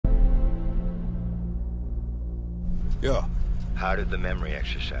Yeah. How did the memory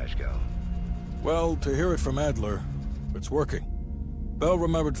exercise go? Well, to hear it from Adler, it's working. Bell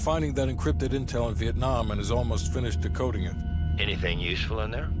remembered finding that encrypted intel in Vietnam and is almost finished decoding it. Anything useful in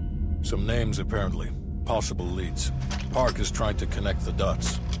there? Some names, apparently. Possible leads. Park is trying to connect the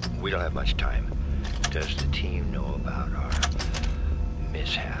dots. We don't have much time. Does the team know about our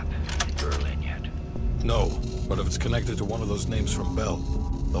mishap in Berlin yet? No, but if it's connected to one of those names from Bell,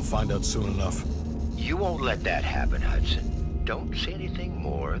 they'll find out soon enough. You won't let that happen, Hudson. Don't say anything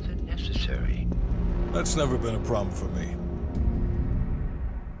more than necessary. That's never been a problem for me.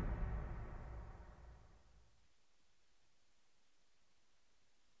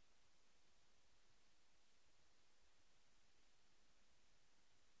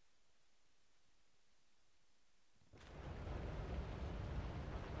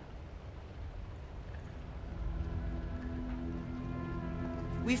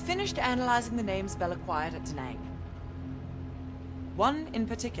 We've finished analyzing the names Bell acquired at Da Nang. One in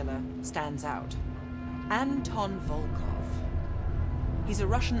particular stands out. Anton Volkov. He's a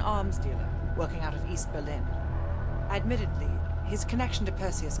Russian arms dealer working out of East Berlin. Admittedly, his connection to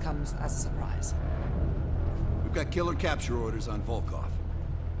Perseus comes as a surprise. We've got killer capture orders on Volkov.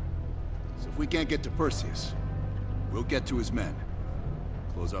 So if we can't get to Perseus, we'll get to his men.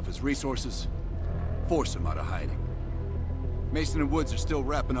 Close off his resources, force him out of hiding. Mason and Woods are still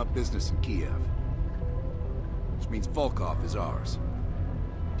wrapping up business in Kiev. Which means Volkov is ours.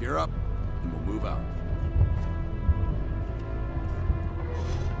 Gear up, and we'll move out.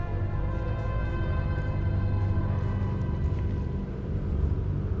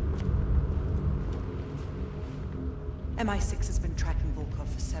 MI6 has been tracking Volkov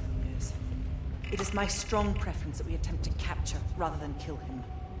for 7 years. It is my strong preference that we attempt to capture rather than kill him.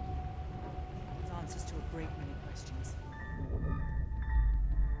 It's answers to a great many questions.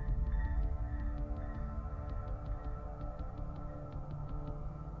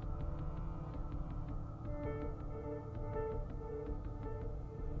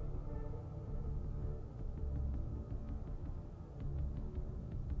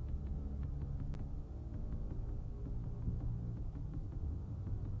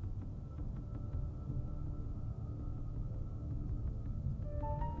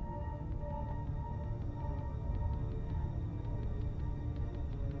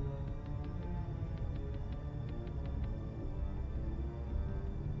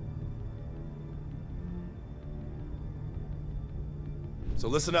 So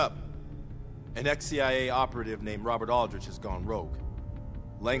listen up. An ex-CIA operative named Robert Aldrich has gone rogue.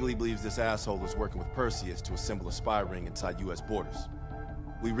 Langley believes this asshole is working with Perseus to assemble a spy ring inside US borders.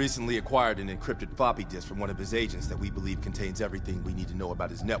 We recently acquired an encrypted floppy disk from one of his agents that we believe contains everything we need to know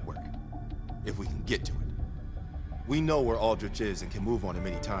about his network, if we can get to it. We know where Aldrich is and can move on him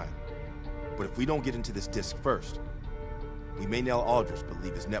any time. But if we don't get into this disk first, we may nail Aldrich but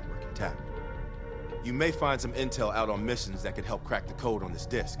leave his network intact. You may find some intel out on missions that could help crack the code on this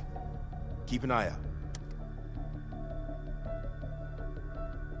disk. Keep an eye out.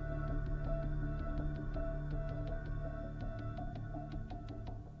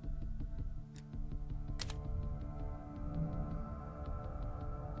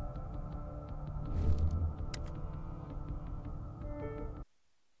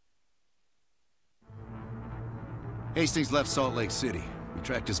 Hastings left Salt Lake City. We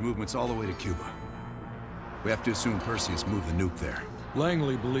tracked his movements all the way to Cuba. We have to assume Perseus moved the nuke there.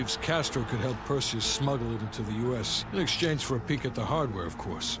 Langley believes Castro could help Perseus smuggle it into the U.S. in exchange for a peek at the hardware, of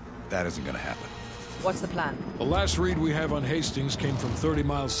course. That isn't gonna happen. What's the plan? The last read we have on Hastings came from 30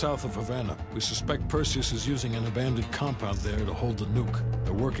 miles south of Havana. We suspect Perseus is using an abandoned compound there to hold the nuke.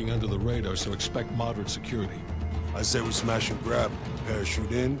 They're working under the radar, so expect moderate security. I say we smash and grab.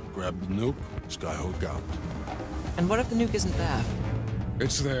 Parachute in, grab the nuke, skyhook out. And what if the nuke isn't there?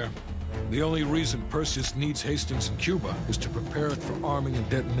 It's there. The only reason Perseus needs Hastings in Cuba is to prepare it for arming and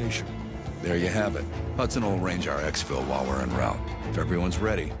detonation. There you have it. Hudson will arrange our exfil while we're en route. If everyone's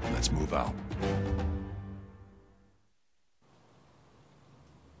ready, let's move out.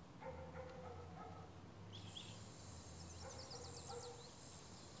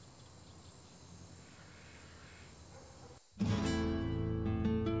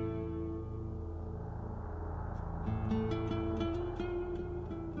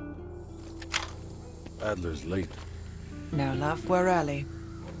 Adler's late. No, love, we're early.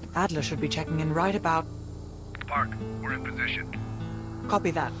 Adler should be checking in right about... Park, we're in position.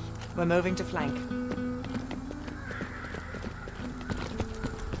 Copy that. We're moving to flank.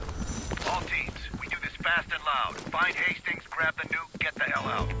 All teams, we do this fast and loud. Find Hastings, grab the nuke, get the hell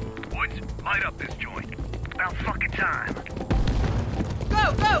out. Woods, light up this joint. About fucking time.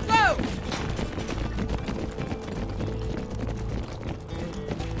 Go, go, go!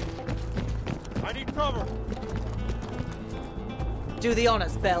 Do the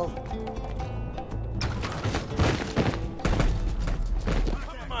honors, Bell.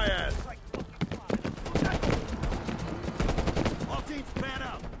 My ass. All teams span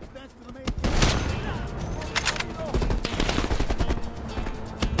out. Advance to the main.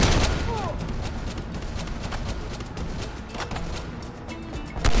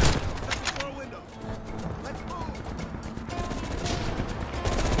 Second floor windows. Let's move.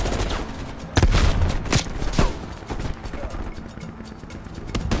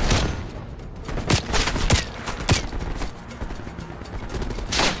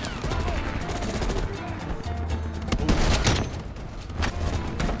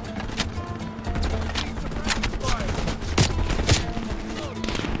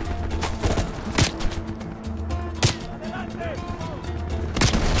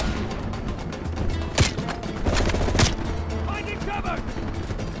 Finding cover!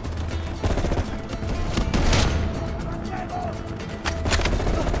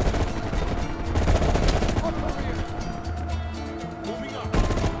 Moving up.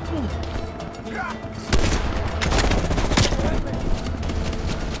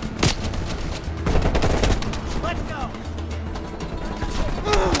 Let's go!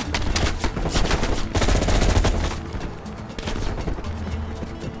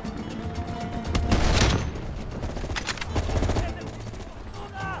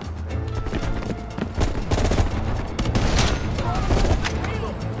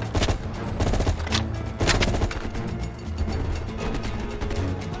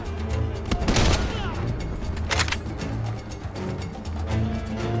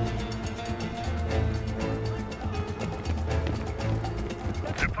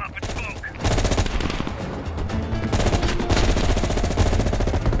 They're popping smoke.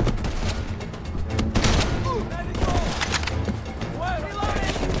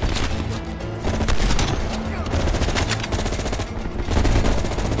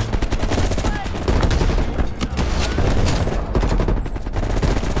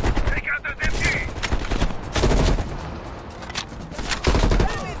 Take out those MGs.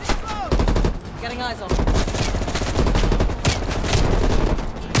 Getting eyes on him.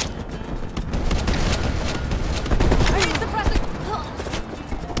 I need suppressing.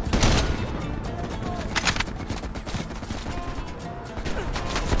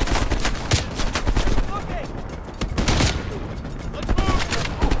 Okay. Let's move.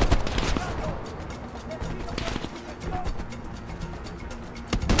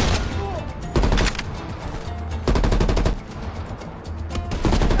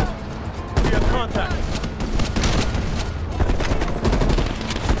 We have contact.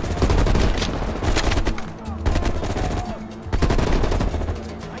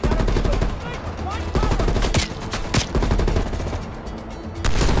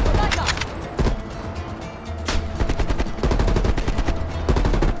 Back up.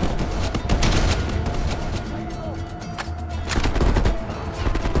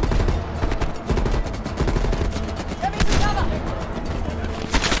 Give me some cover.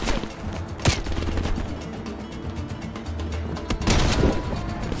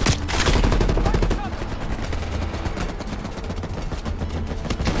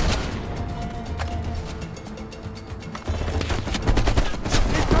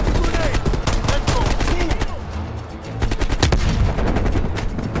 Incoming grenade. Let's go.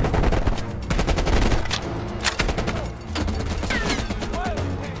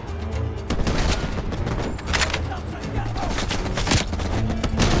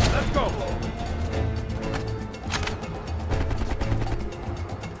 Let's go.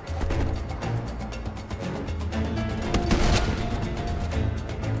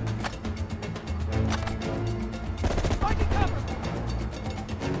 Finding cover.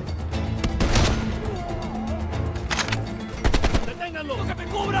 ¡Deténganlo! ¡Que me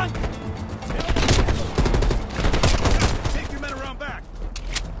cubran! Take your men around back.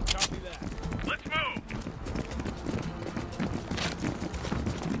 Copy that. Let's move.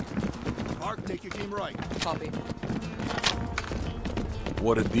 Mark, take your team right. Copy.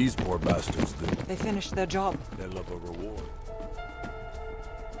 What did these poor bastards do? They finished their job. They love a reward.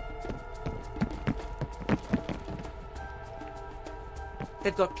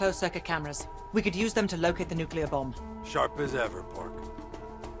 They've got closed circuit cameras. We could use them to locate the nuclear bomb. Sharp as ever, Park.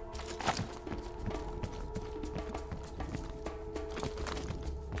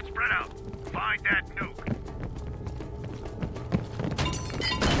 Spread out. Find that nuke.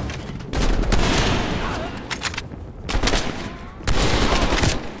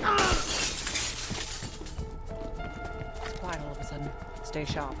 Quiet all of a sudden. Stay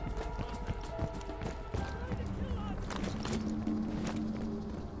sharp.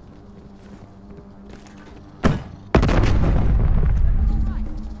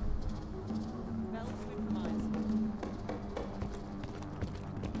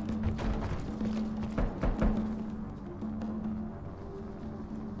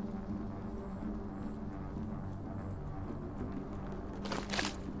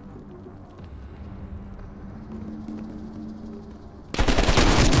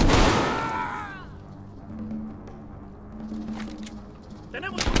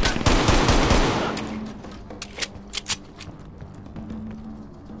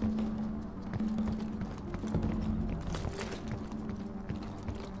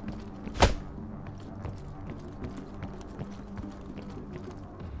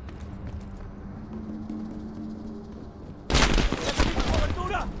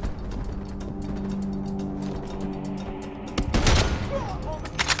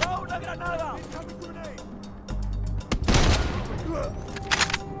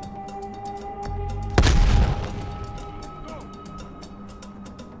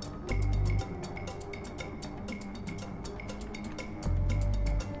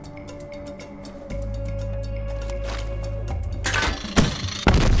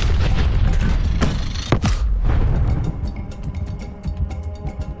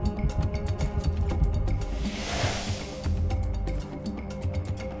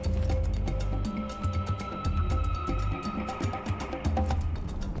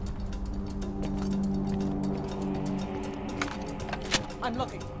 I'm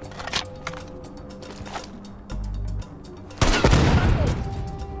looking.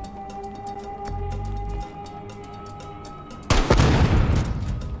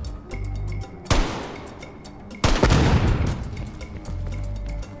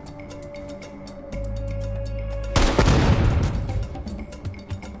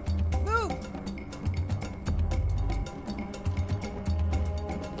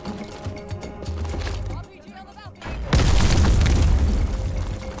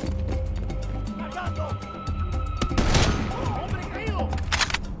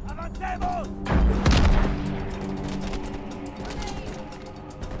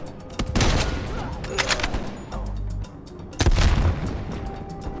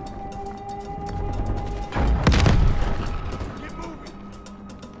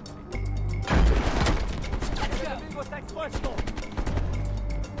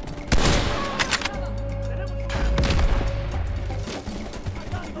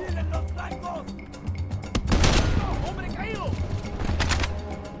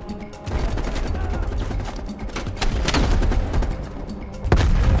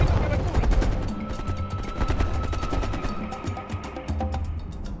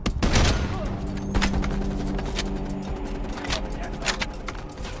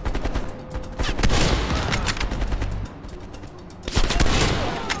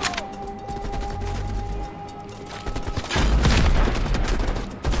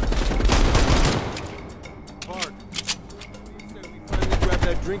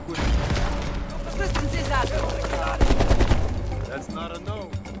 Drink with Assistance is out. That's not a no.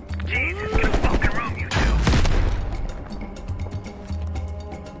 Jesus, get a fucking room, you two.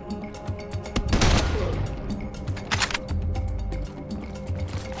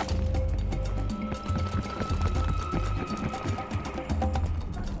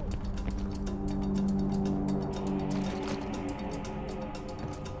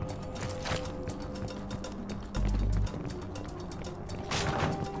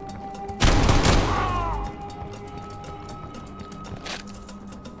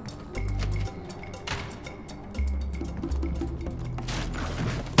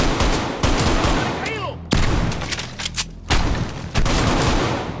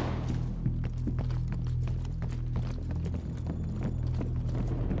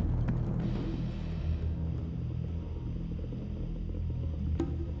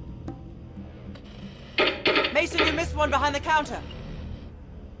 Mason, you missed one behind the counter.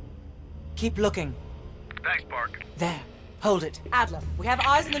 Keep looking. Thanks, Park. There. Hold it. Adler, we have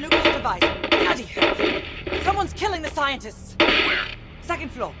eyes on the nuclear device. Bloody hell. Someone's killing the scientists. Where?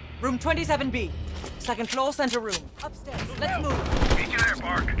 Second floor. Room 27B. Second floor, center room. Upstairs. Let's move. Meet you there,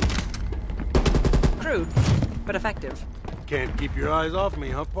 Park. Crude, but effective. Can't keep your eyes off me,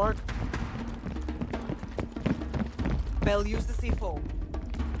 huh, Park? Bell, use the C4.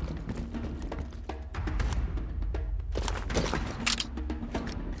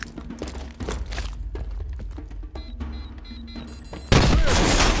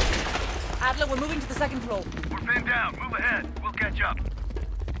 Adler, we're moving to the second floor. We're pinned down. Move ahead. We'll catch up.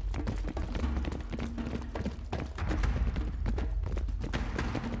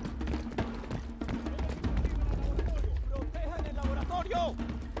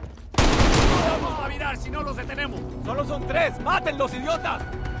 ¡Vamos a virar si no los detenemos! ¡Solo son 3! ¡Mátenlos, idiotas!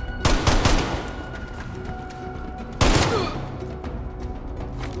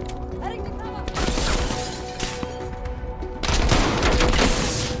 Find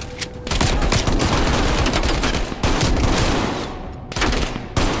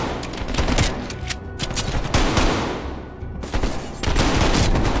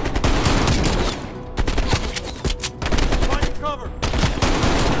cover!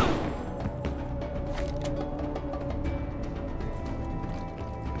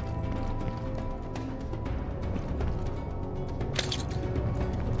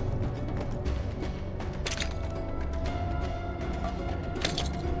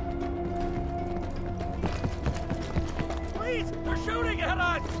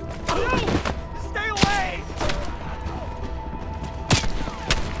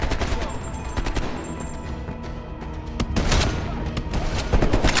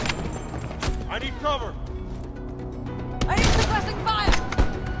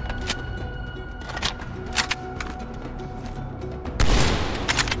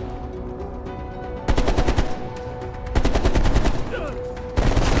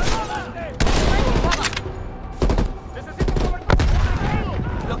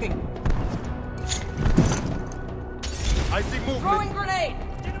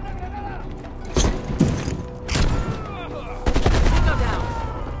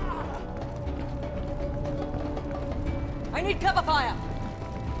 fire!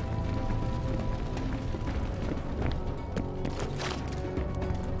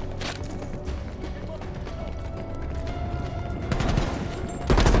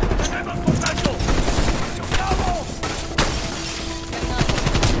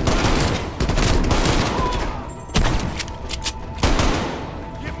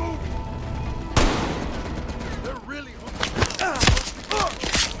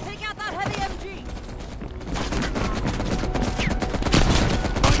 Take out that heavy MG!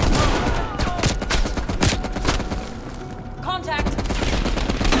 Contact!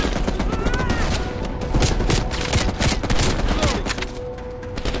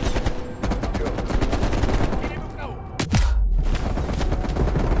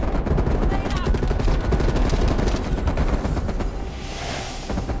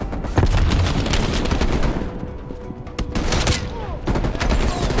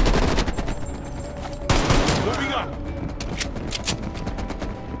 Moving up.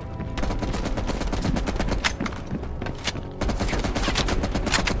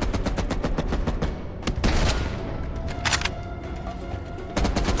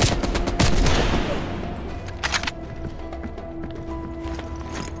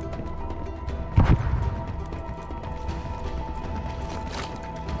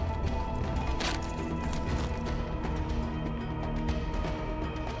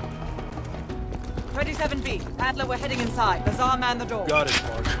 B. Adler, we're heading inside. Lazar, man the door. Got it,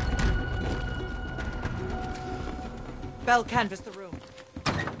 Mark. Bell, canvass the room.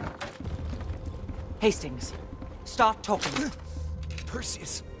 Hastings, start talking.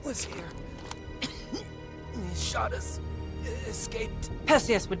 Perseus was here. He shot us. Escaped.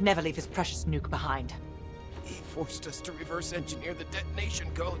 Perseus would never leave his precious nuke behind. He forced us to reverse engineer the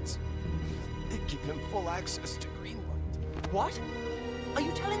detonation codes. It gave him full access to Greenland. What? Are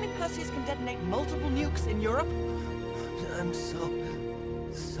you telling me Perseus can detonate multiple nukes in Europe? I'm so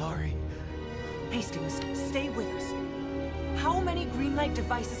sorry. Hastings, stay with us. How many Greenlight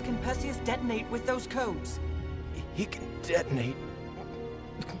devices can Perseus detonate with those codes? He can detonate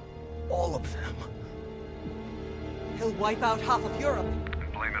all of them. He'll wipe out half of Europe.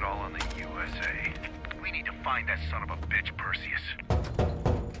 And blame it all on the USA. We need to find that son of a bitch, Perseus.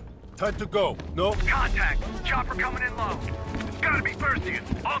 Time to go. No? Contact! Chopper coming in low. It's gotta be Perseus.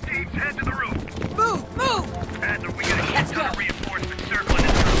 All teams, head to the roof. Move! Move! Adler, we got a shit Let's ton of go. reinforcements circling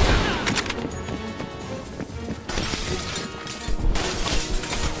this roof.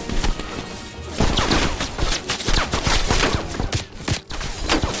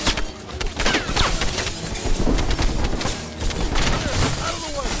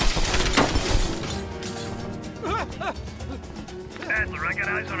 Adler, I got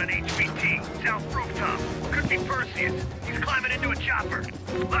eyes on an HVT. South rooftop. Could be Perseus. He's climbing into a chopper.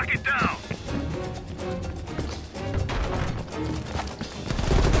 Lock it down.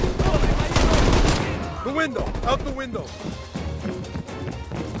 The window! Out the window!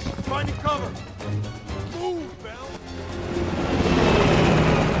 Finding cover! Move, Bell!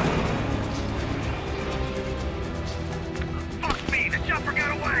 Fuck me, the chopper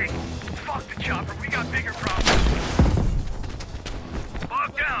got away. Fuck the chopper, we got bigger problems.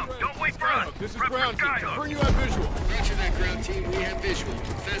 Log down, don't wait for us. This is Prep for ground team. Skyhook. Confirm you have visual. Roger that, ground team. We have visual.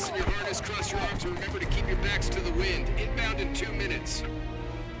 Fasten your harness, cross your arms, and remember to keep your backs to the wind. Inbound in 2 minutes.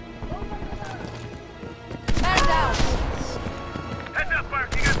 Man down! Heads up,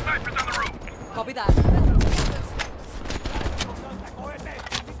 Mark, you got snipers on the roof. Copy that.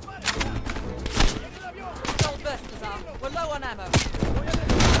 Control burst, Lazar. We're low on ammo.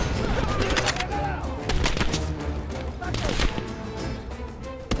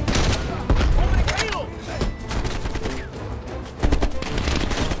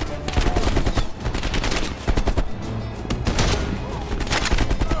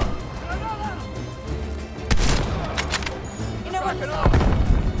 You know what, Lazar?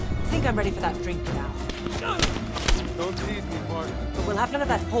 I think I'm ready for that drink now. Don't tease me, Mark. But we'll have none of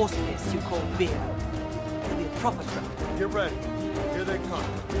that horse piss you call beer. It'll be a proper drink. Get ready. Here they come.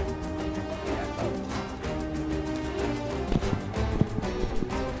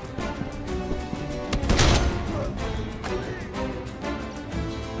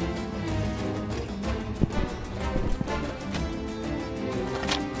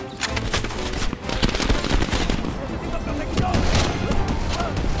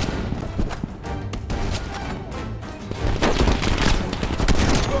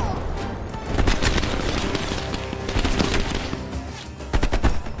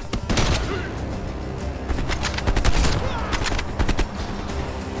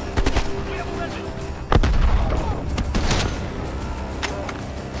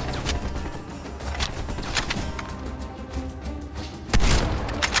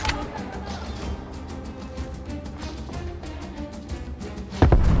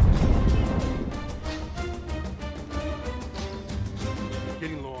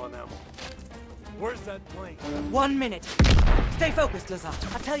 that plane. 1 minute. Stay focused, Lazar.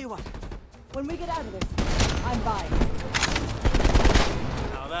 I'll tell you what. When we get out of this, I'm buying.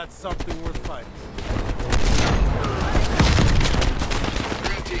 Now that's something worth fighting.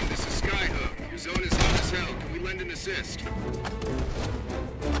 Ground team, this is Skyhook. Your zone is hot as hell. Can we lend an assist?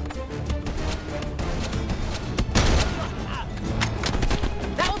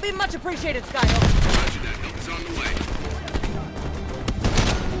 That will be much appreciated, Skyhook. Roger that. Help is on the way.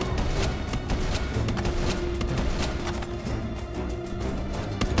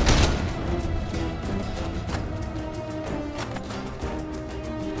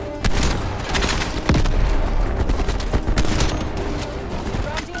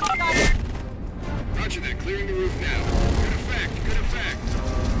 Roger that. Clearing the roof now. Good effect. Good effect.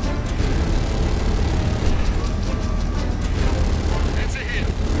 That's a hit.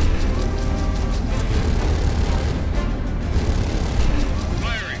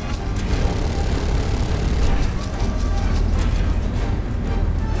 Firing.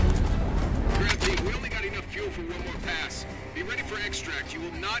 Ground team, we only got enough fuel for one more pass. Be ready for extract. You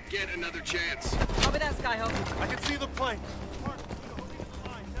will not get another chance. Copy that, Skyhook. I can see the plane.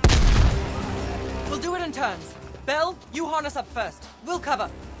 We'll do it in turns. Bell, you harness up first. We'll cover.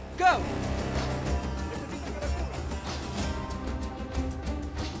 Go!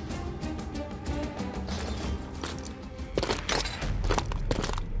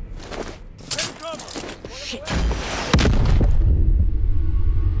 Shit.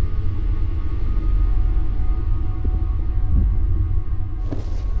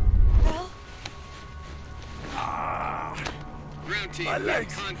 Bell? Ground team, My we have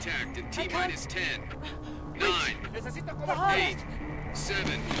legs. contact in T-minus 10, 9, Necesito 8,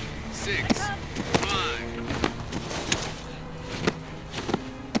 7, 6, 5.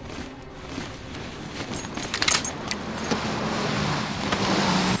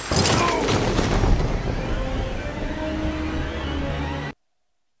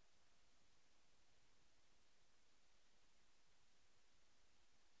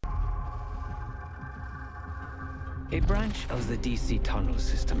 A branch of the DC tunnel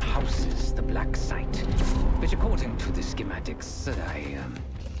system houses the Black Site, which according to the schematics that I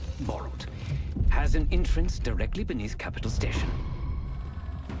borrowed, has an entrance directly beneath Capital Station.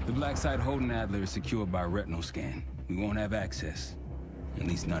 The Black Site holding Adler is secured by retinal scan. We won't have access. At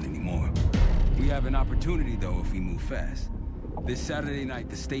least not anymore. We have an opportunity, though, if we move fast. This Saturday night,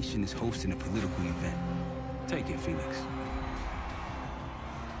 the station is hosting a political event. Take it, Felix.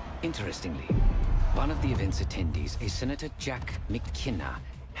 Interestingly, one of the event's attendees, a Senator Jack McKenna,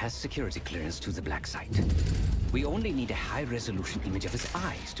 has security clearance to the Black Site. We only need a high-resolution image of his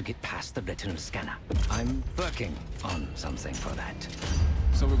eyes to get past the retinal scanner. I'm working on something for that.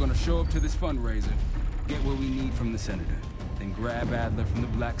 So we're gonna show up to this fundraiser, get what we need from the Senator, then grab Adler from the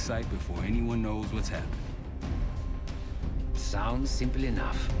Black Site before anyone knows what's happening. Sounds simple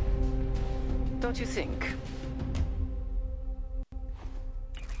enough. Don't you think?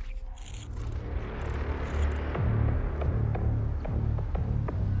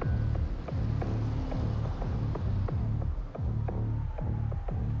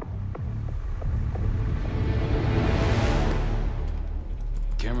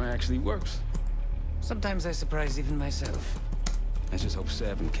 Camera actually works. Sometimes I surprise even myself. Let's just hope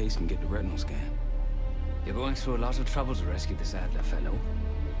Seb and Case can get the retinal scan. You're going through a lot of trouble to rescue this Adler fellow.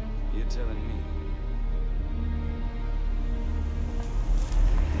 You're telling me.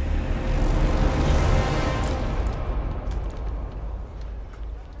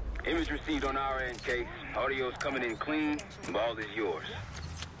 Image received on our end, Case. Audio's coming in clean. Ball is yours.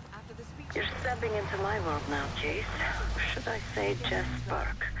 You're stepping into my world now, Case. Should I say Jess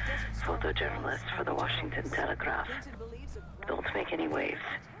Burke, photojournalist for the Washington Telegraph. Don't make any waves.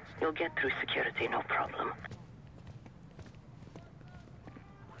 You'll get through security, no problem.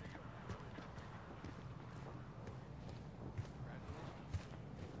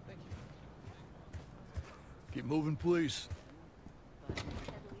 Keep moving, please.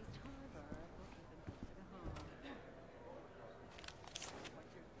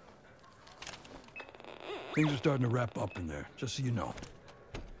 Things are starting to wrap up in there, just so you know.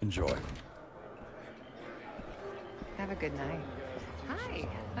 Enjoy. Have a good night. Hi,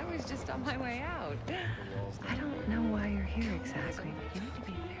 I was just on my way out. I don't know why you're here exactly, but you need to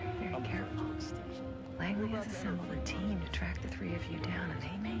be very, very careful. Langley has assembled a team to track the three of you down, and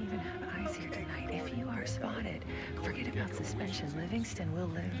they may even have eyes here tonight. If you are spotted, forget about suspension. Livingston will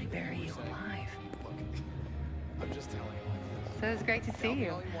literally bury you alive. So it's great to see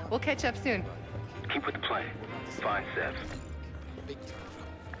you. We'll catch up soon. Keep with the plan. Fine, Seb.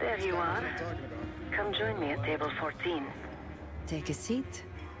 There you are. Come join me at table 14. Take a seat.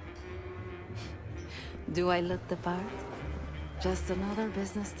 Do I look the part? Just another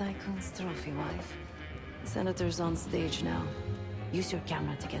business tycoon's trophy wife. The senator's on stage now. Use your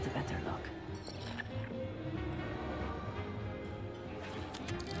camera to get a better look.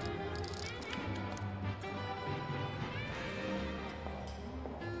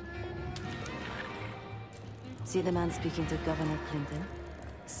 See the man speaking to Governor Clinton?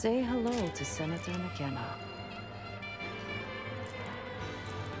 Say hello to Senator McKenna.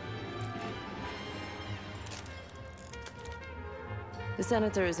 The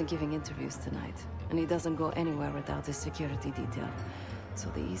senator isn't giving interviews tonight, and he doesn't go anywhere without his security detail. So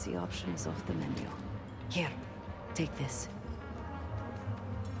the easy option is off the menu. Here, take this.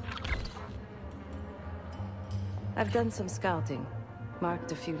 I've done some scouting.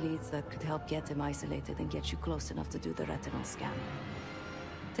 Marked a few leads that could help get him isolated and get you close enough to do the retinal scan.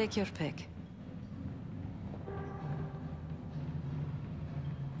 Take your pick.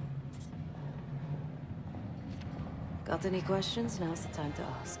 Got any questions? Now's the time to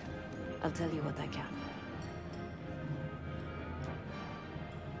ask. I'll tell you what I can.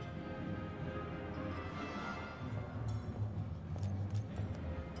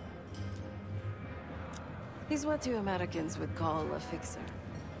 He's what you Americans would call a fixer.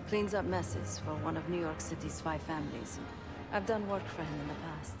 Cleans up messes for one of New York City's 5 families. I've done work for him in the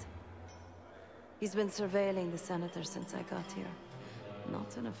past. He's been surveilling the senator since I got here.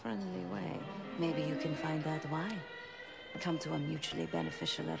 Not in a friendly way. Maybe you can find out why. Come to a mutually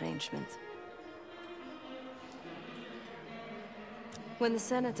beneficial arrangement. When the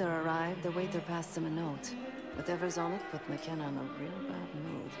senator arrived, the waiter passed him a note. Whatever's on it put McKenna in a real bad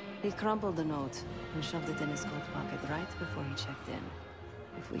mood. He crumpled the note and shoved it in his coat pocket right before he checked in.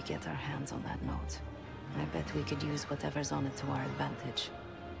 If we get our hands on that note, I bet we could use whatever's on it to our advantage.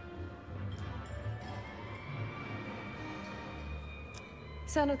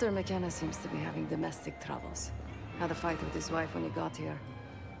 Senator McKenna seems to be having domestic troubles. Had a fight with his wife when he got here.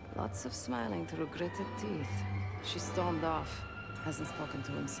 Lots of smiling through gritted teeth. She stormed off. Hasn't spoken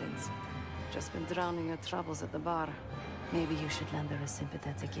to him since. Just been drowning her troubles at the bar. Maybe you should lend her a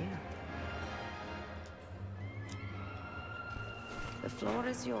sympathetic ear. The floor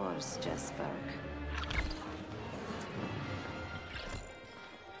is yours, Jess Burke.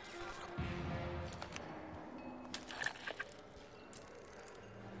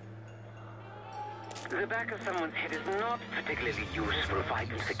 The back of someone's head is not particularly useful for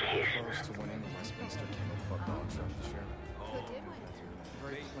identification.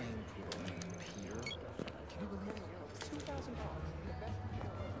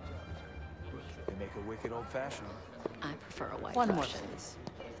 They make a wicked old-fashioned. I prefer a white One more, Russian. please.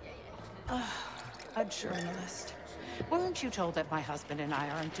 A journalist. Weren't you told that my husband and I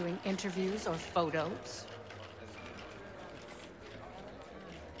aren't doing interviews or photos?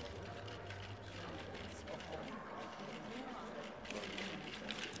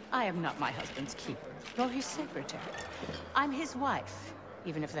 I am not my husband's keeper, nor his secretary. I'm his wife,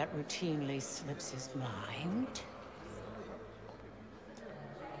 even if that routinely slips his mind.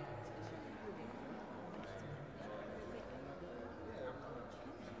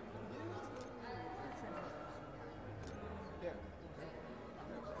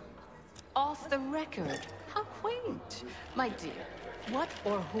 Off the record. How quaint. My dear, what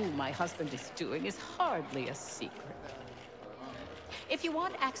or who my husband is doing is hardly a secret. If you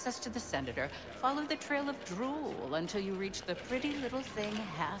want access to the senator, follow the trail of drool until you reach the pretty little thing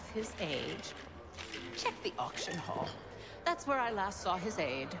half his age. Check the auction hall. That's where I last saw his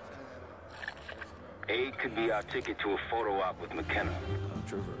aide. Aide could be our ticket to a photo op with McKenna.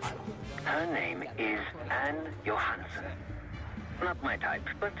 Controversial. Her name is Anne Johansson. Not my type,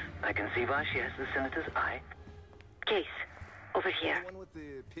 but I can see why she has the senator's eye. Case, over here. The one with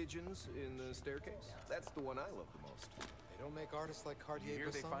the pigeons in the staircase? That's the one I love the most. They don't make artists like Cartier. Here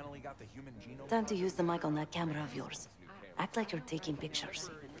they finally got the human genome. Time to use the mic on that camera of yours. Act like you're taking pictures.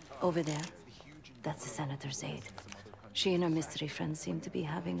 Over there, that's the senator's aide. She and her mystery friend seem to be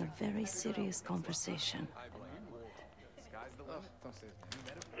having a very serious conversation.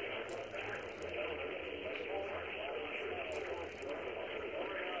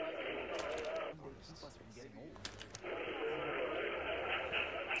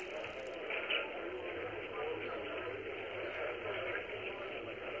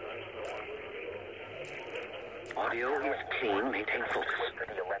 Audio is clean, maintain focus. For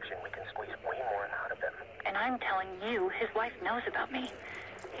the election, we can squeeze way more out of them. And I'm telling you, his wife knows about me.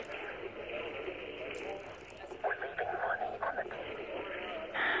 We're leaving money on the table.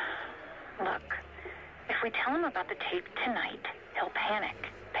 Look, if we tell him about the tape tonight, he'll panic,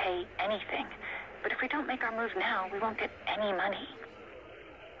 pay anything. But if we don't make our move now, we won't get any money.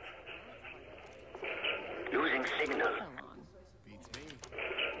 Losing signal.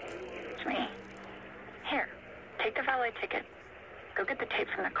 It's me. Here, take the valet ticket. Go get the tape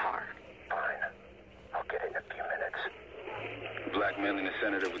from the car. Fine. I'll get it in a few minutes. Blackmailing a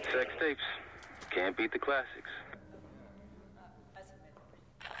senator with sex tapes? Can't beat the classics.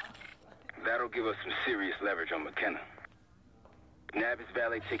 That'll give us some serious leverage on McKenna. Nab his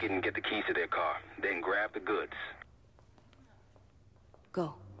valet ticket and get the keys to their car. Then grab the goods.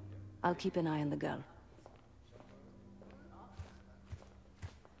 Go. I'll keep an eye on the girl.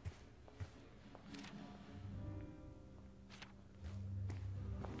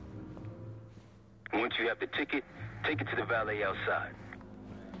 Once you have the ticket, take it to the valet outside.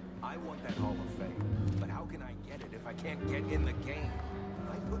 I want that Hall of Fame, but how can I get it if I can't get in the game?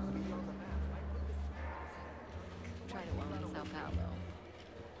 I put me on the map. Try to win in Sao Paulo.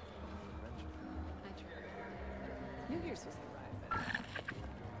 I tried. New Year's was arriving.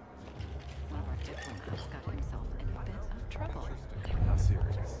 One of our diplomats got himself in a bit of trouble. How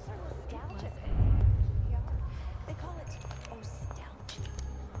serious? They call it nostalgia.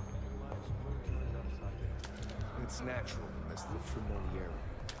 It's natural, as the familiarity.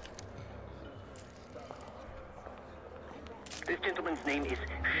 This gentleman's name is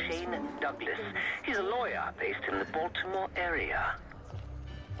Shane Douglas. He's a lawyer based in the Baltimore area.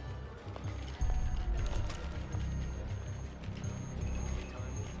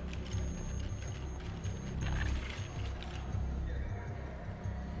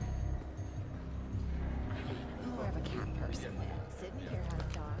 Oh, I have a cat person. Sydney here has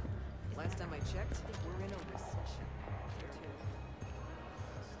a dog. Last time I checked, we're in a recession.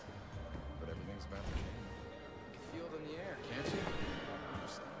 But everything's about to change. You can feel it in the air, can't you?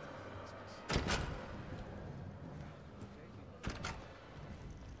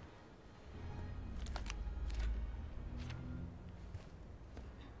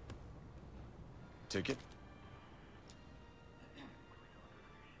 Ticket?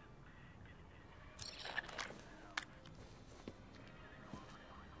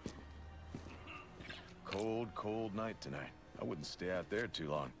 Cold, cold night tonight. I wouldn't stay out there too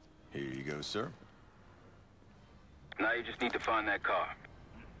long. Here you go, sir. Now you just need to find that car.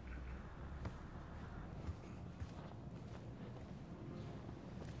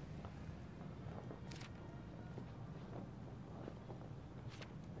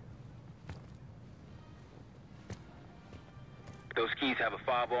 Those keys have a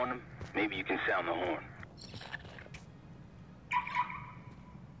fob on them. Maybe you can sound the horn.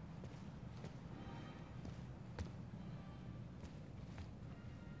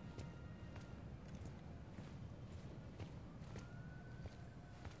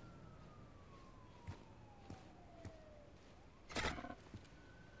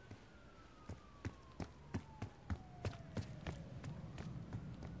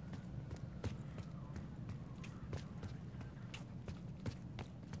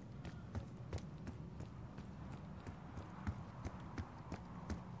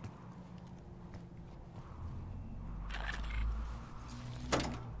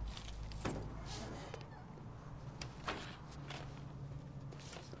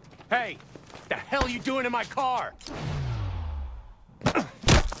 Hey! The hell you doing in my car?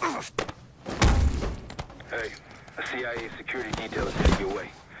 Hey, a CIA security detail is headed your way.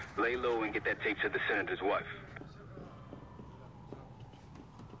 Lay low and get that tape to the senator's wife.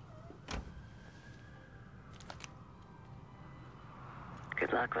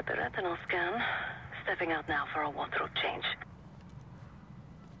 Good luck with the retinal scan. Stepping out now for a wardrobe change.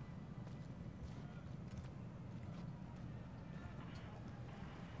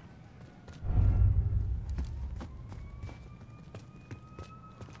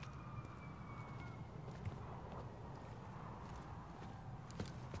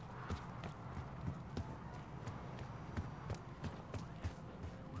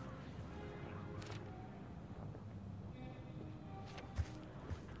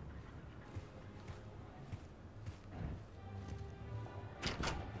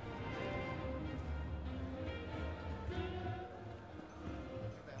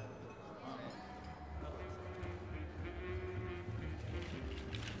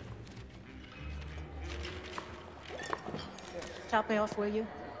 Top me off, will you?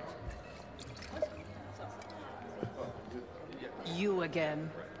 You again.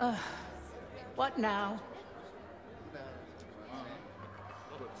 What now?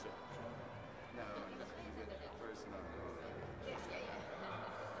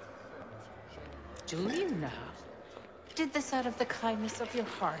 Do you now? Did this out of the kindness of your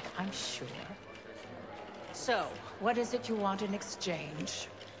heart, I'm sure. So, what is it you want in exchange?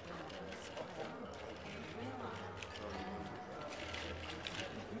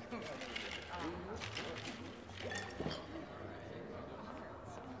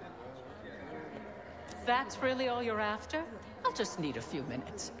 that's really all you're after, I'll just need a few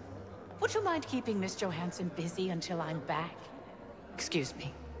minutes. Would you mind keeping Miss Johansson busy until I'm back? Excuse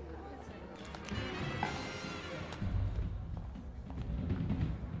me.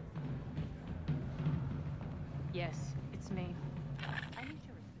 Yes, it's me.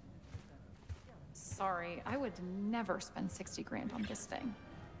 Sorry, I would never spend 60 grand on this thing.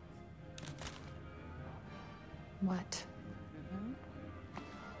 What?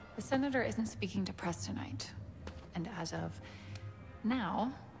 The senator isn't speaking to press tonight. And as of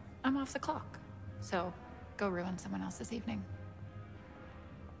now, I'm off the clock. So, go ruin someone else's evening.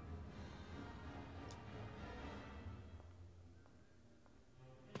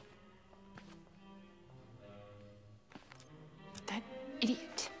 That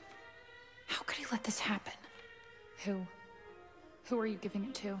idiot. How could he let this happen? Who? Who are you giving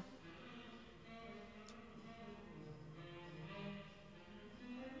it to?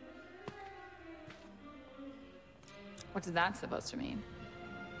 What's that supposed to mean?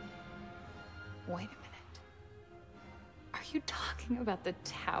 Wait a minute. Are you talking about the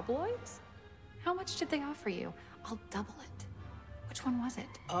tabloids? How much did they offer you? I'll double it. Which one was it?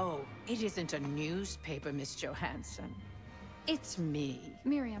 Oh, it isn't a newspaper, Miss Johansson. It's me.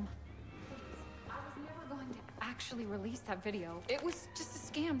 Miriam. I was never going to actually release that video. It was just a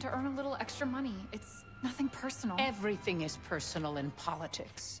scam to earn a little extra money. It's nothing personal. Everything is personal in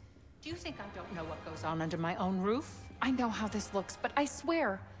politics. Do you think I don't know what goes on under my own roof? I know how this looks, but I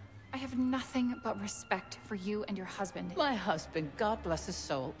swear, I have nothing but respect for you and your husband. My husband, God bless his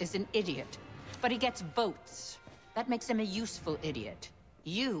soul, is an idiot. But he gets votes. That makes him a useful idiot.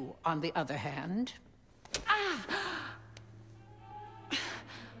 You, on the other hand... Ah!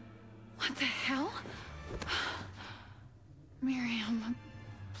 What the hell? Miriam,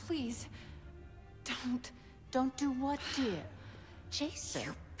 please, don't... Don't do what, dear?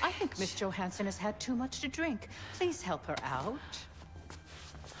 Jason, I think Miss Johansson has had too much to drink. Please help her out.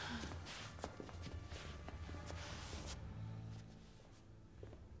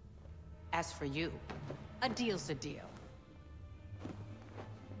 As for you, a deal's a deal.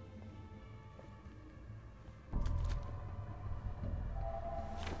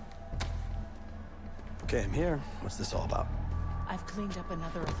 Okay, I'm here. What's this all about? I've cleaned up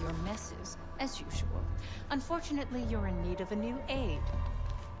another of your messes, as usual. Unfortunately, you're in need of a new aide.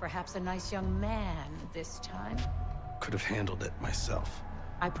 Perhaps a nice young man this time. Could have handled it myself.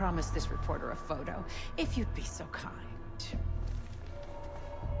 I promised this reporter a photo, if you'd be so kind.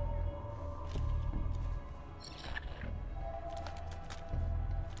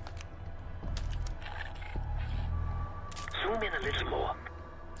 Zoom in a little more.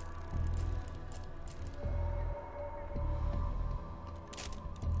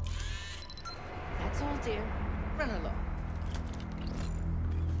 That's all, dear. Run along.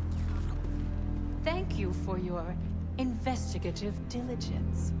 Thank you for your investigative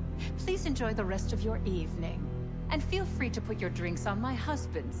diligence. Please enjoy the rest of your evening. And feel free to put your drinks on my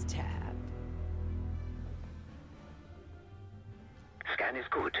husband's tab. Scan is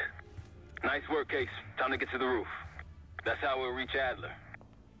good. Nice work, Case. Time to get to the roof. That's how we'll reach Adler.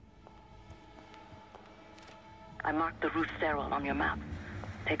 I marked the roof stairwell on your map.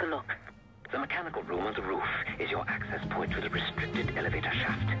 Take a look. The mechanical room on the roof is your access point to the restricted elevator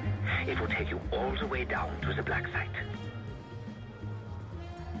shaft. It will take you all the way down to the black site.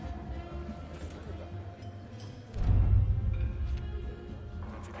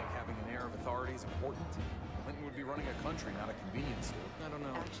 Don't you think having an air of authority is important? Clinton would be running a country, not a convenience store. I don't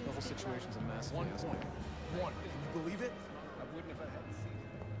know. The whole situation's a mess. One point. One. You believe it? I wouldn't if I hadn't seen it.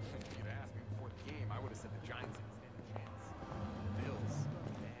 If you'd asked me before the game, I would have said the Giants didn't stand a chance. Bills.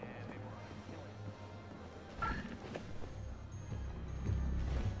 Man, they were on a killing.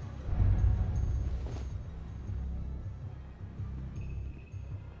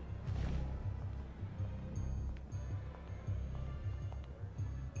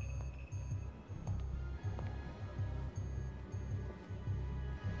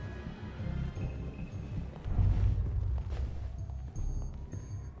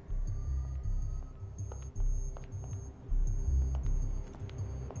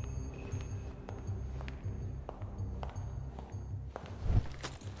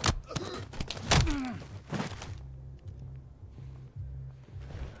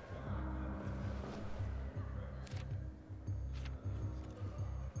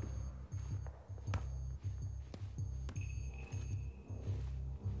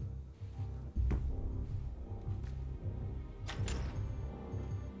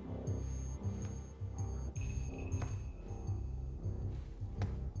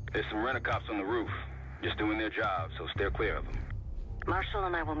 There's some rent-a-cops on the roof. Just doing their job, so steer clear of them. Marshall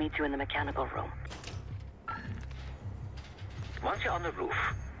and I will meet you in the mechanical room. Once you're on the roof,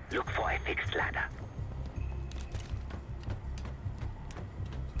 look for a fixed ladder.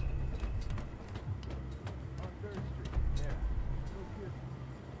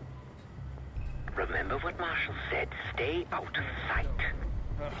 Remember what Marshall said. Stay out of sight.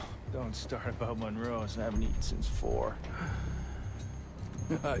 Oh, don't start about Monroe's. I haven't eaten since 4.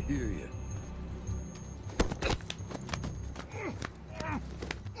 I hear you.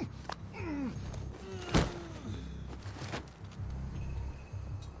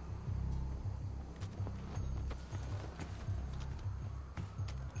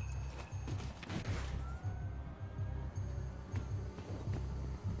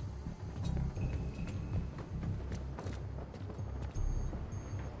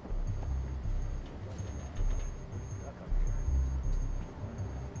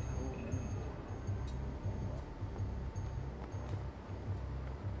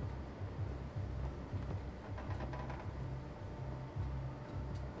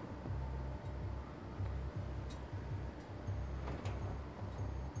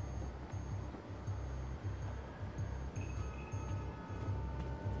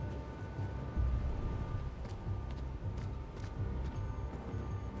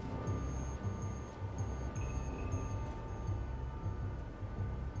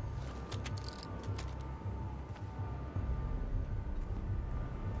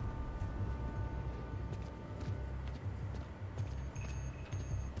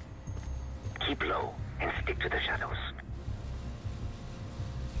 Keep low and stick to the shadows.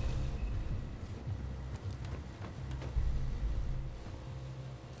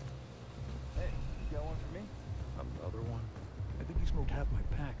 Hey, you got one for me? Another one? I think you smoked half my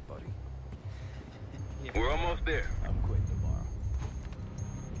pack, buddy. We're almost there. I'm quitting tomorrow.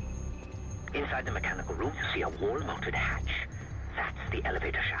 Inside the mechanical room, you see a wall-mounted hatch. That's the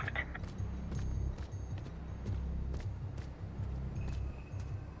elevator shaft.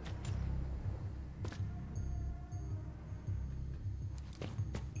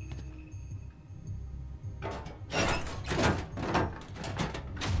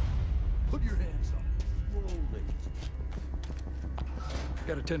 Put your hands up. Slowly.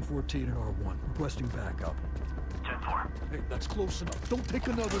 Got a 1014 in R1. Requesting backup. 10-4. Hey, that's close enough. Don't take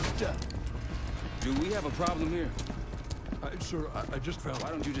another step. Do we have a problem here? Sir, I just found... Why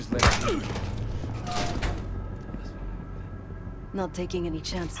don't you just let me... Not taking any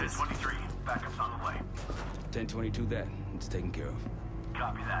chances. 10-23. Backup's on the way. 1022 that. It's taken care of.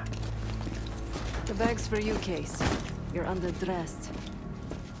 Copy that. The bag's for you, Case. You're underdressed.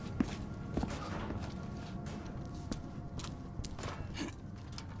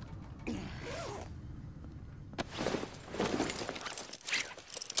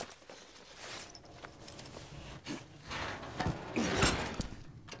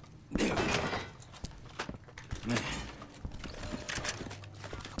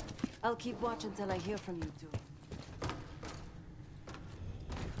 I'll keep watch until I hear from you two.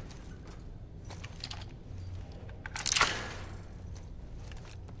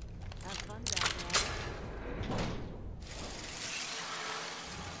 Have fun down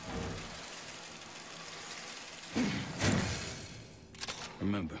there.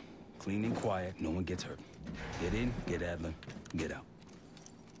 Remember, clean and quiet, no one gets hurt. Get in, get Adler, get out.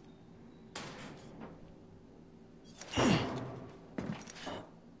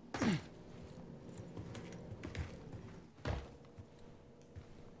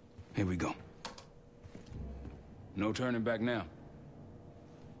 Here we go. No turning back now.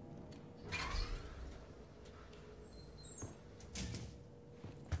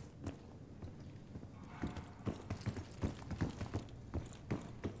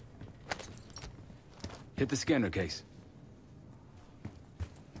 Hit the scanner, Case.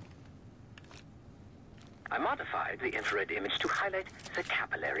 I modified the infrared image to highlight the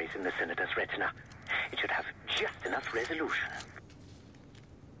capillaries in the Senator's retina. It should have just enough resolution.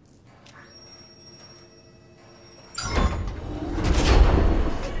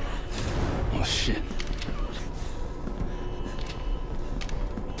 Oh, shit.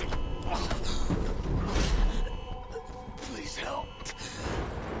 Please help.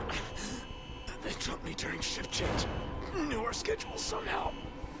 They took me during shift change. Knew our schedule somehow.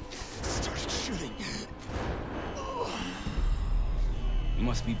 Started shooting. It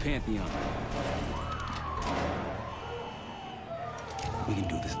must be Pantheon. We can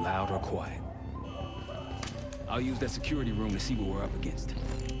do this loud or quiet. I'll use that security room to see what we're up against.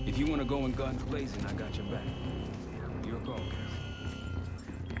 If you want to go in guns blazing, I got your back. Your call,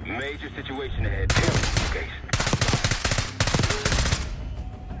 Case. Major situation ahead. Case.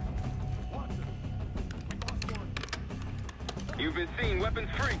 You've been seen, weapons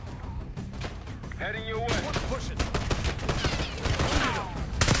free. Heading your way. Push it.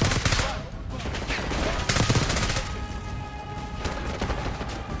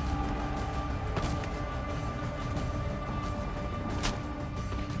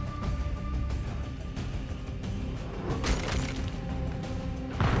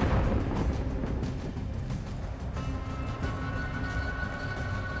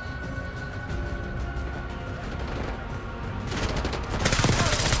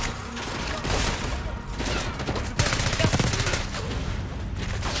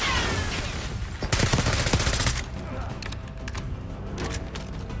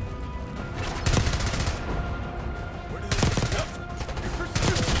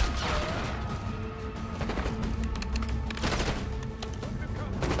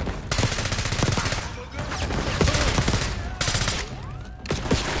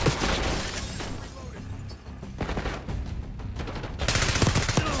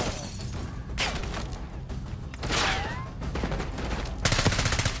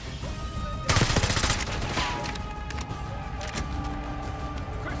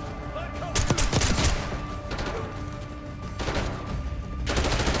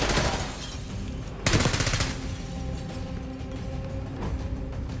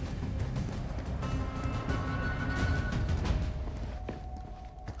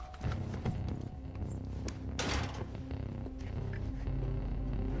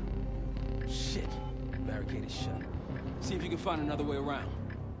 find another way around.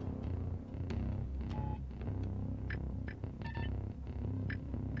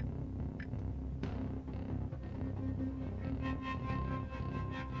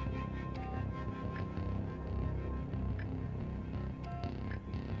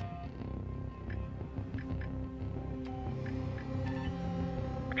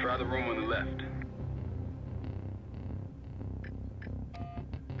 Try the room on the left.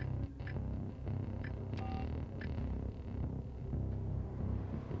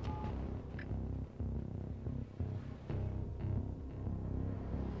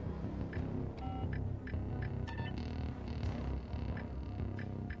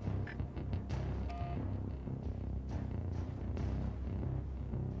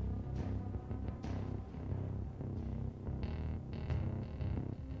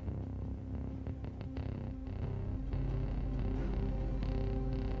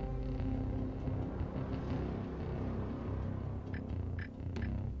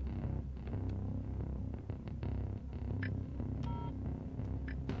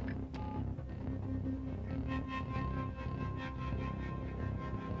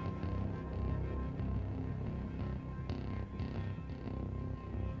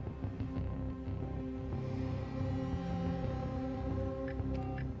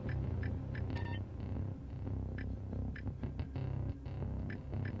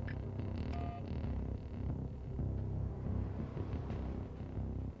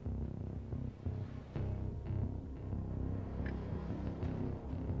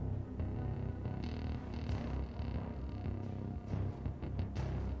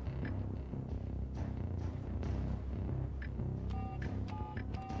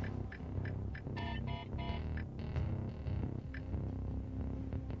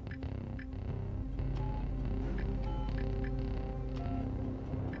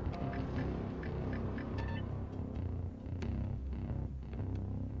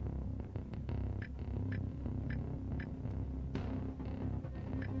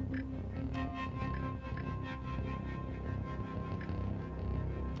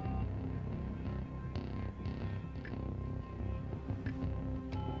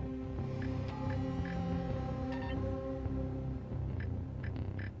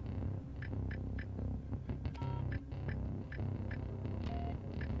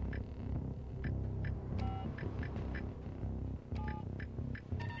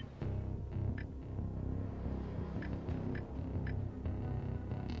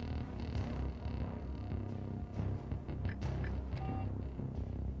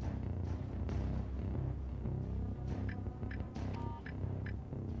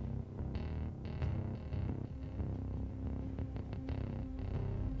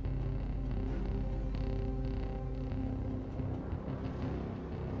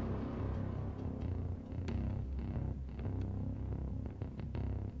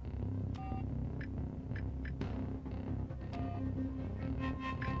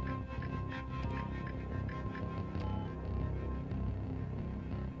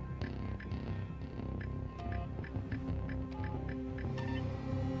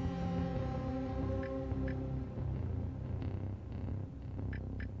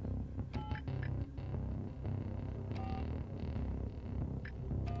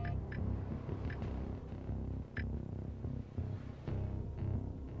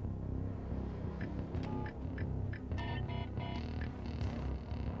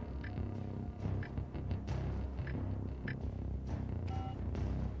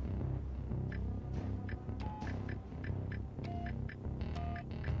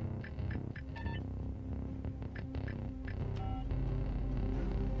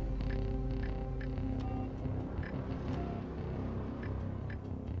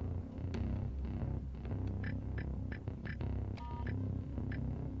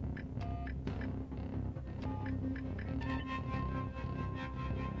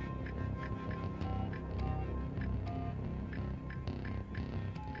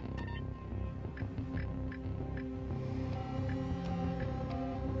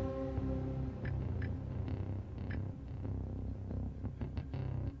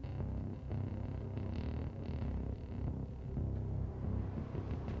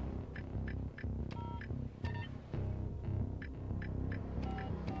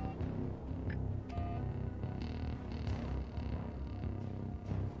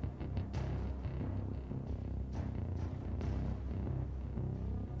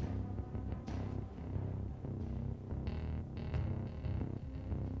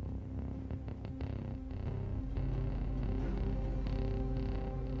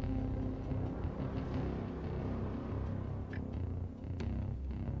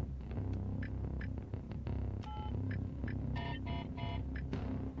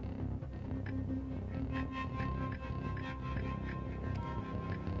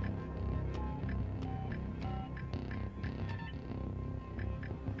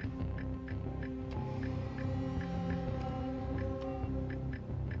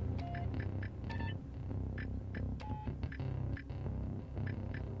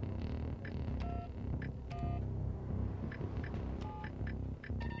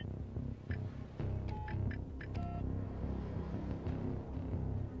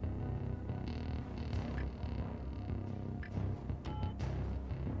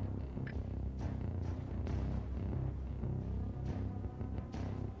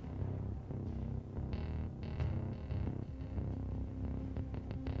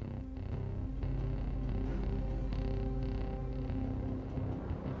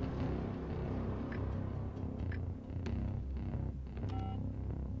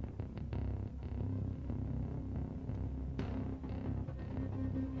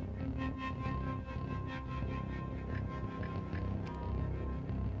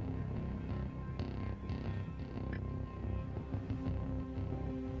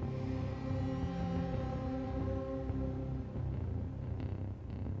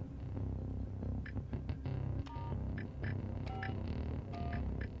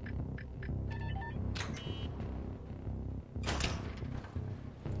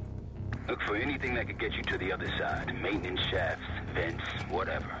 Look for anything that could get you to the other side. Maintenance shafts, vents,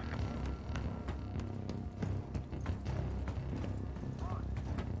 whatever.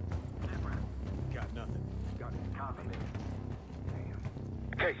 Got nothing. Got copy.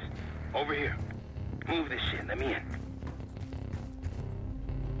 Case, over here. Move this shit, let me in.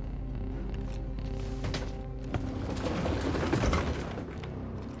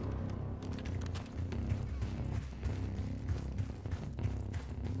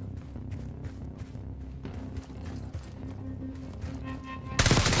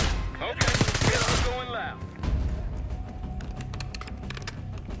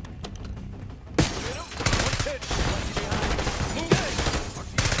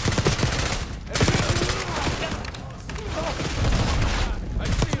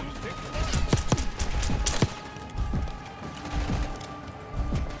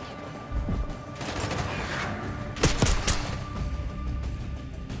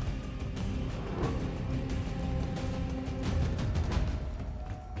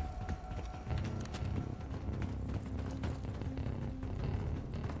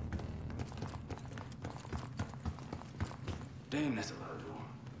 Damn, that's a lot of door.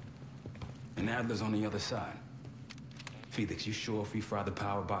 And Adler's on the other side. Felix, you sure if we fry the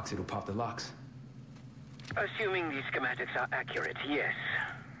power box, it'll pop the locks? Assuming these schematics are accurate, yes.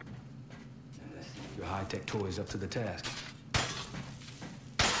 And let's see if your high-tech toy is up to the task.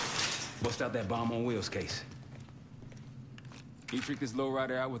 Bust out that bomb on wheels case. You trick this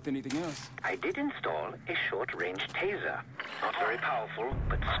lowrider out with anything else? I did install a short-range taser. Not very powerful,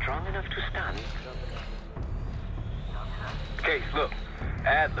 but strong enough to stun. Case, look.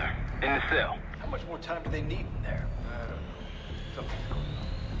 Adler, in the cell. How much more time do they need in there? Something's going on.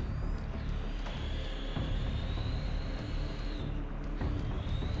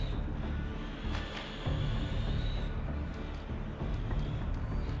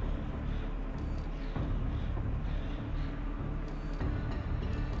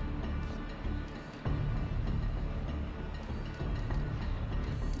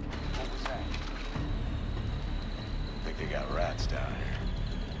 What was that? Think they got rats down here.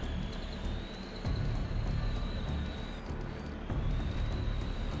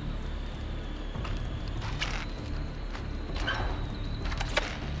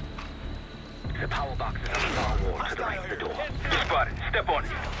 The power box is on the far wall to the right of the door. Spotted. Step on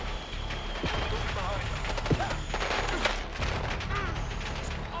it.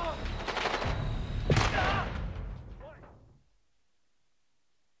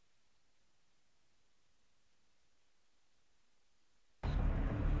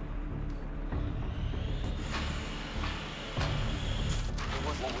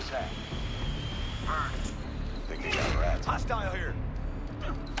 What was that? Think they got rats. Hostile here.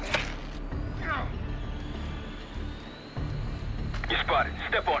 You spotted.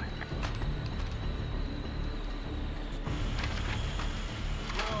 Step on it.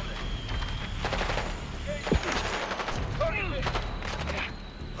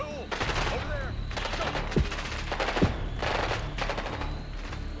 Over there.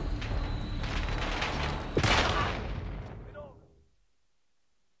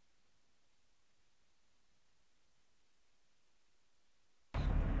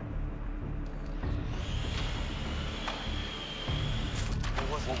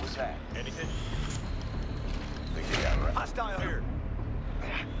 What was that? Anything? Think they got rats. Hostile here.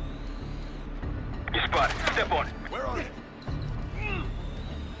 You spotted. Step on it. Where are they?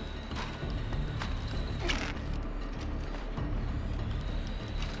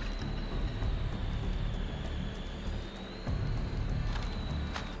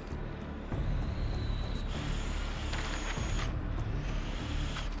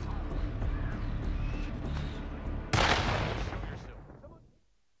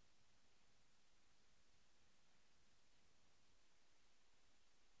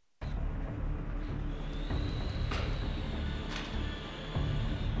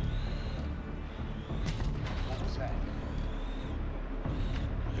 What was that?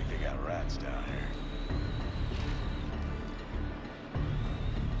 Think they got rats down here.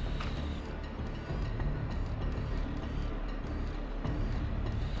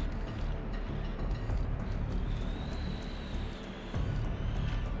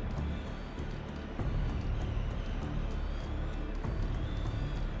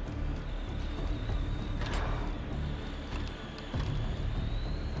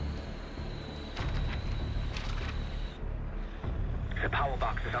 The power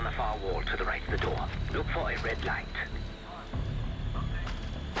box is on the far wall to the right of the door. Look for a red light.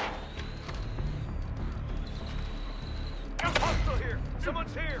 Hostile here.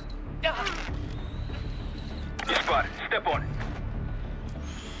 Someone's here. You spotted. Step on it.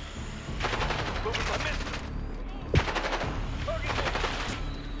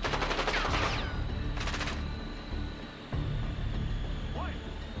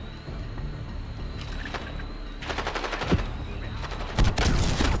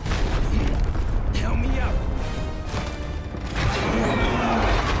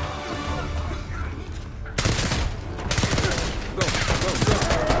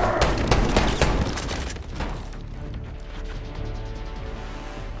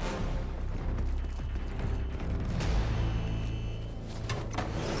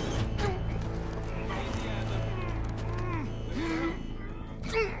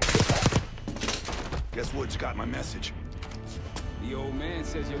 Guess Woods got my message. The old man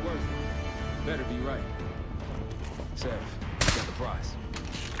says you're worth it. Better be right. Sev, you got the prize.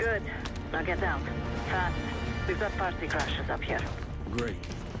 Good. Now get out. Fast. We've got party crashes up here. Great.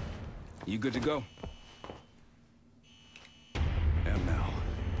 You good to go? Am now.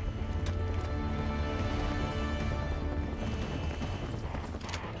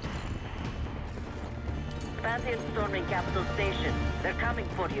 Pantheon storming Capital Station. They're coming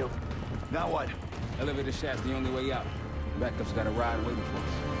for you. Now what? Elevator shaft's the only way out. Backup's got a ride waiting for us.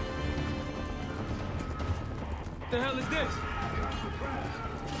 What the hell is this?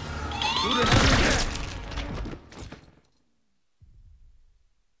 Who the hell is that?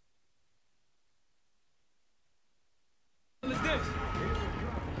 What is this?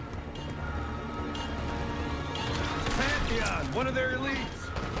 Pantheon, one of their elites.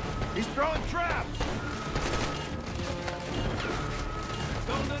 He's throwing traps.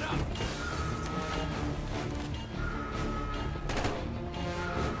 Hold it up.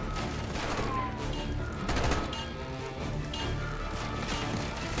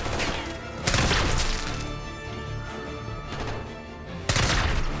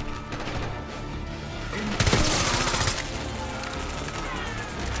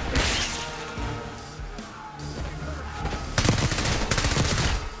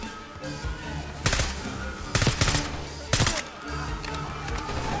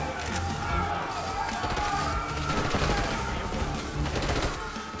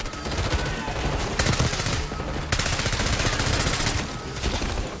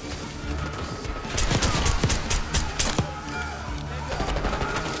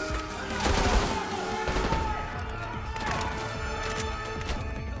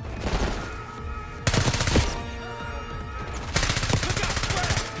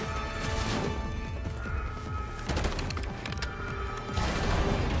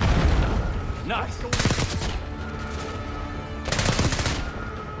 Nice. Keep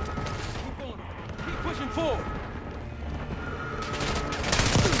going. Keep pushing forward.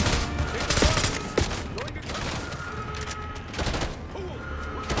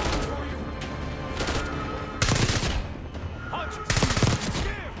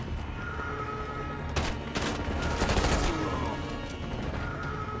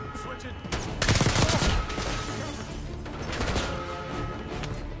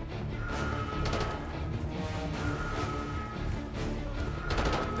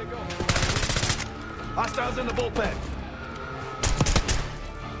 Hostiles in the bullpen.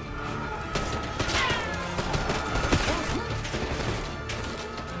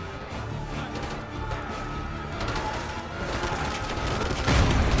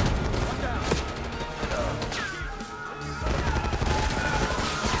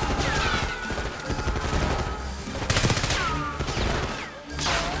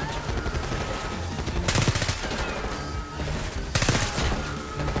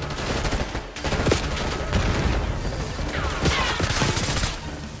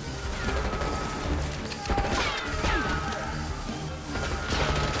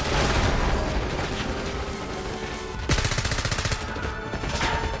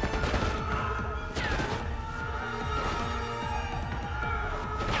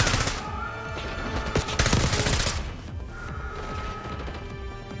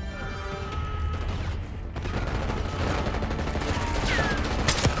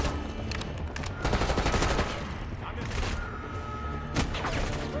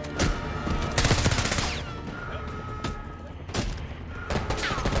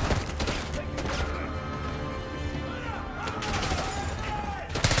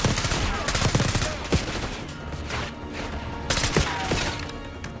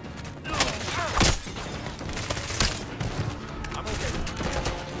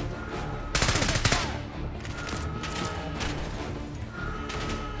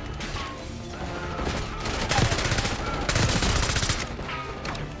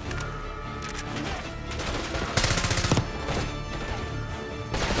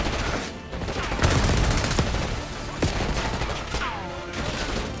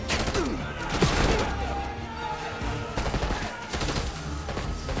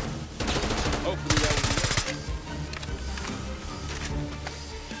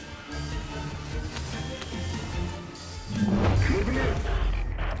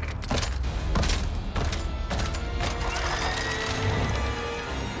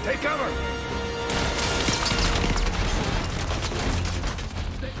 Take cover!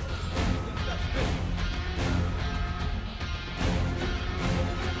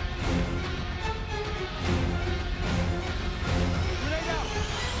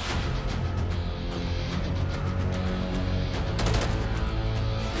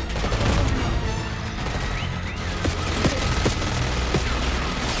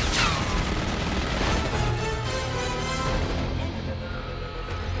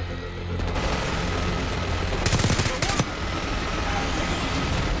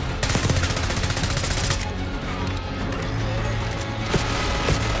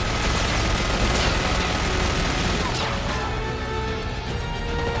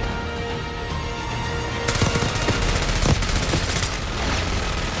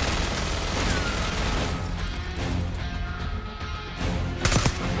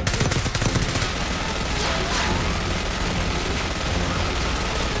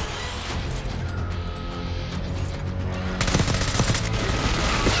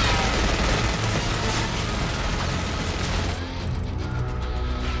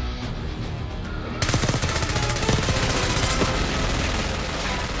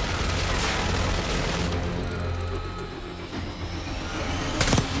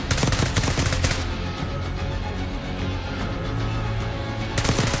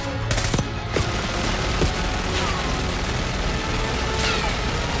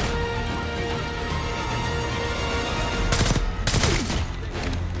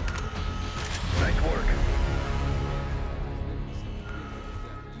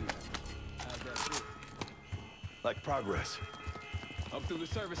 progress? Up through the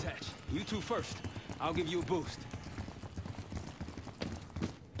service hatch. You two first. I'll give you a boost.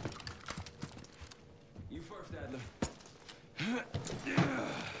 You first, Adler.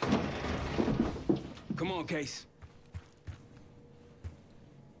 Come on, Case.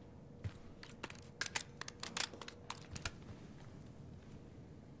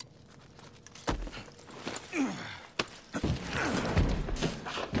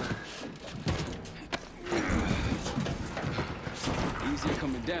 Easier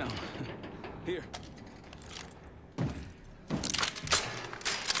coming down. Here.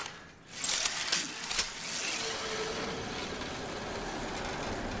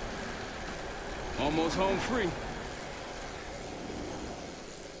 Almost home free.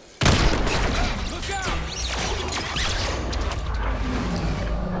 Look out!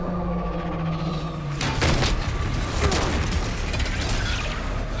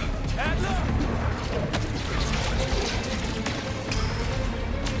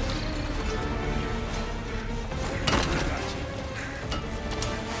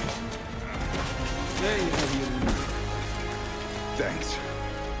 Thanks.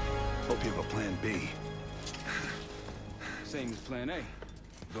 Hope you have a plan B. Same as plan A.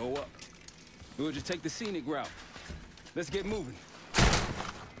 Go up. We'll just take the scenic route. Let's get moving.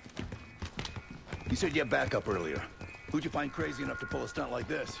 You said you had backup earlier. Who'd you find crazy enough to pull a stunt like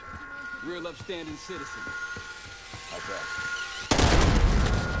this? Real upstanding citizen. Okay.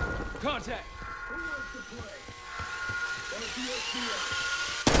 Contact! Who wants to play?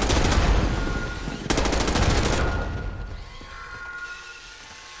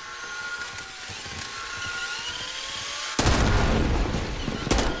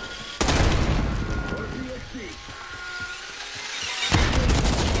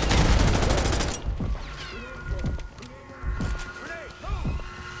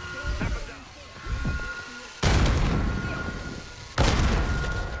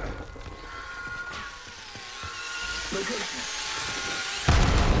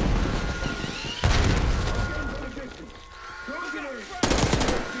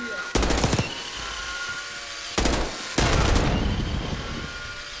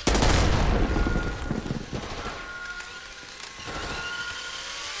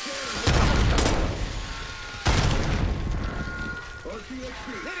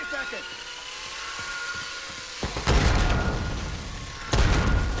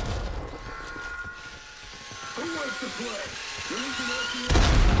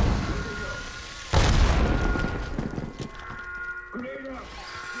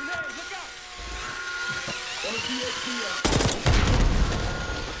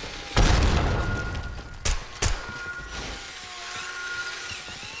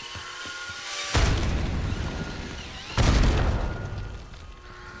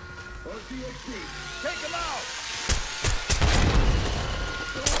 Take him out!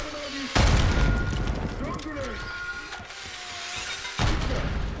 Throw grenade!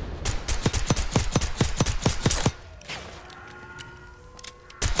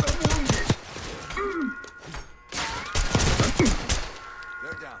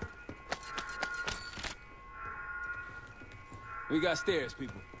 They're down. We got stairs,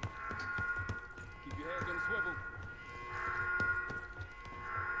 people. Keep your heads on the swivel.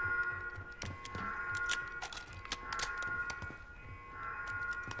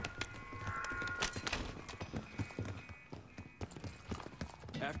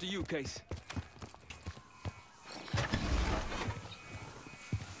 After you, Case.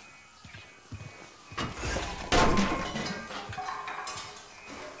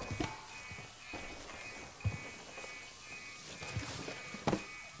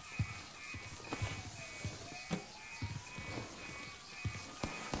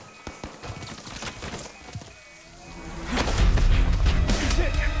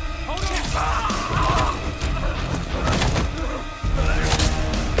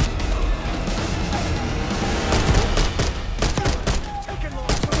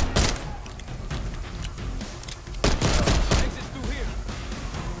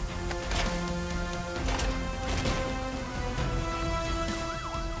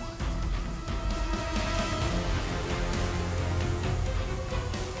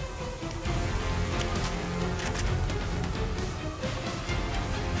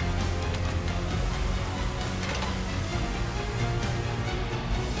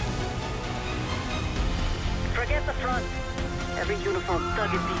 Forget the front. Every uniformed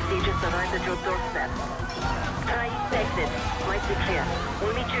thug at these stages arrives at your doorstep. Try east exit. Might be clear.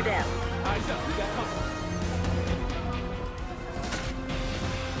 We'll meet you there. Eyes up, we got company.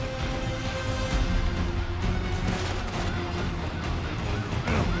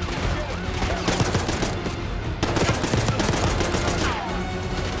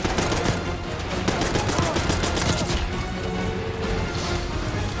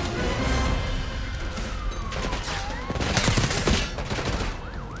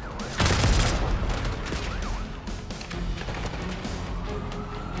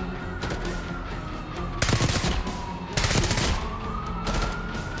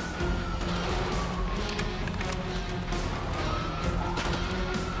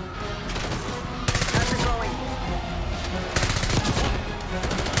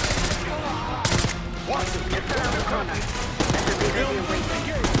 corner. Better be ready and waiting.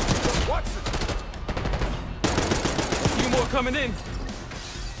 Watch it! A few more coming in.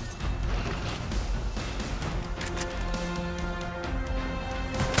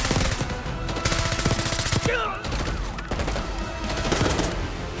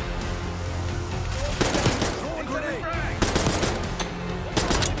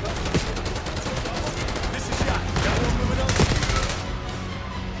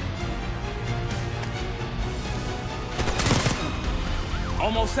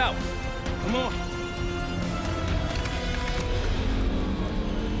 Almost out. Come on.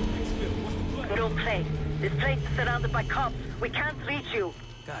 Don't play. This place is surrounded by cops. We can't reach you.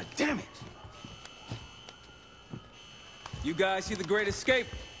 God damn it. You guys see the Great Escape?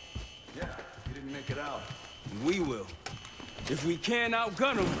 Yeah, you didn't make it out. We will. If we can't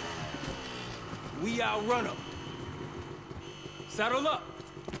outgun them, we outrun them. Saddle up.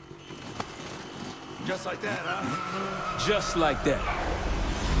 Just like that, huh? Just like that.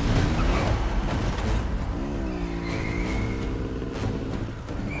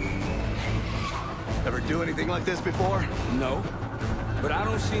 Ever do anything like this before? No. But I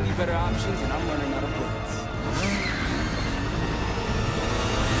don't see any better options, and I'm running out of bullets.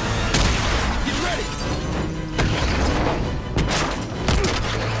 Get ready!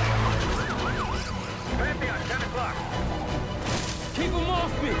 Pantheon, 10 o'clock. Keep them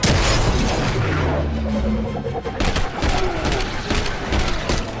off me!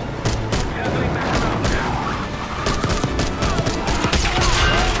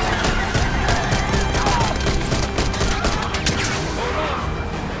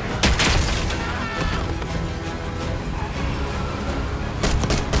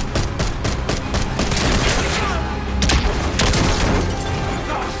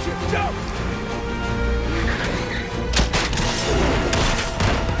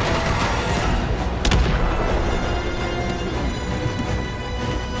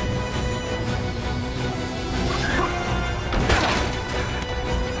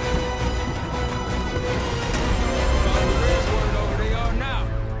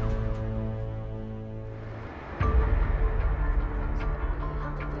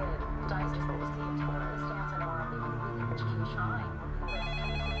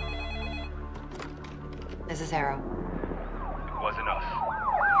 This is Arrow. It wasn't us.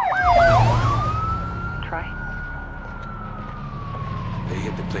 Troy? They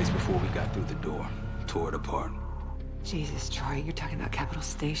hit the place before we got through the door. Tore it apart. Jesus, Troy, you're talking about Capital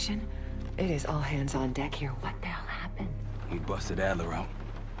Station? It is all hands on deck here. What the hell happened? We busted Adler out.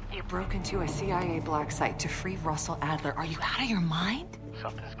 You broke into a CIA black site to free Russell Adler. Are you out of your mind?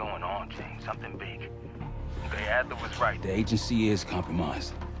 Something's going on, James. Something big. Okay, Adler was right. The agency is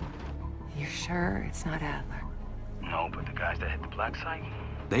compromised. You're sure it's not Adler? No, but the guys that hit the black site?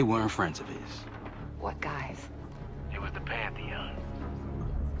 They weren't friends of his. What guys? It was the Pantheon.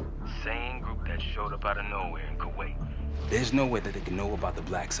 Same group that showed up out of nowhere in Kuwait. There's no way that they can know about the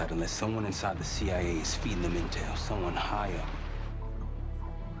black site unless someone inside the CIA is feeding them intel. Someone high up.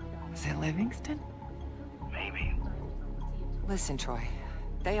 Is it Livingston? Maybe. Listen, Troy.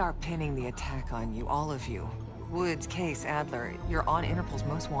 They are pinning the attack on you, all of you. Woods, Case, Adler, you're on Interpol's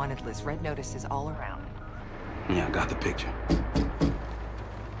most wanted list. Red notices all around. Yeah, I got the picture.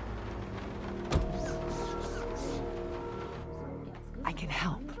 I can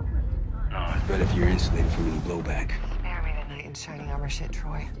help. No, it's better if you're insulated from any blowback. Spare me the knight in shining armor shit,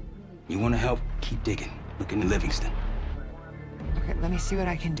 Troy. You want to help? Keep digging. Look into Livingston. Okay, let me see what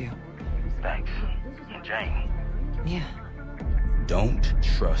I can do. Thanks. And Jane. Yeah. Don't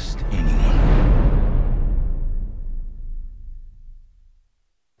trust anyone.